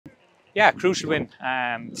Yeah, crucial win.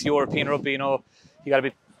 It's European rugby, you know, you got to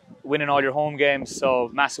be winning all your home games, so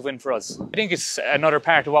massive win for us. I think it's another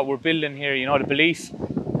part of what we're building here, you know, the belief.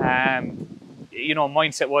 You know,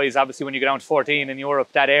 mindset-wise, obviously when you go down to 14 in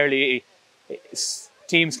Europe that early,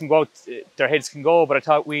 teams can go out, their heads can go, but I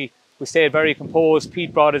thought we stayed very composed.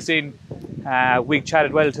 Pete brought us in. We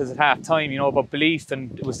chatted well to us at half time, you know, about belief,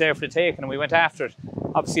 and it was there for the taking, and we went after it.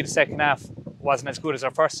 Obviously the second half wasn't as good as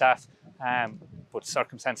our first half, but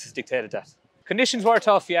circumstances dictated that. Conditions were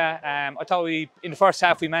tough, yeah. I thought in the first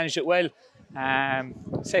half we managed it well.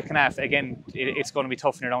 Second half, again, it's going to be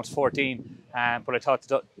tough when you're down to 14. But I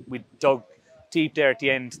thought we dug deep there at the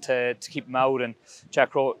end to keep him out, and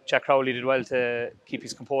Jack Crowley did well to keep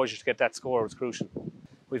his composure to get that score. It was crucial.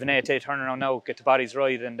 We've an 8-8 turnaround now, get the bodies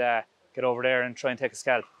right and get over there and try and take a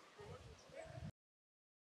scalp.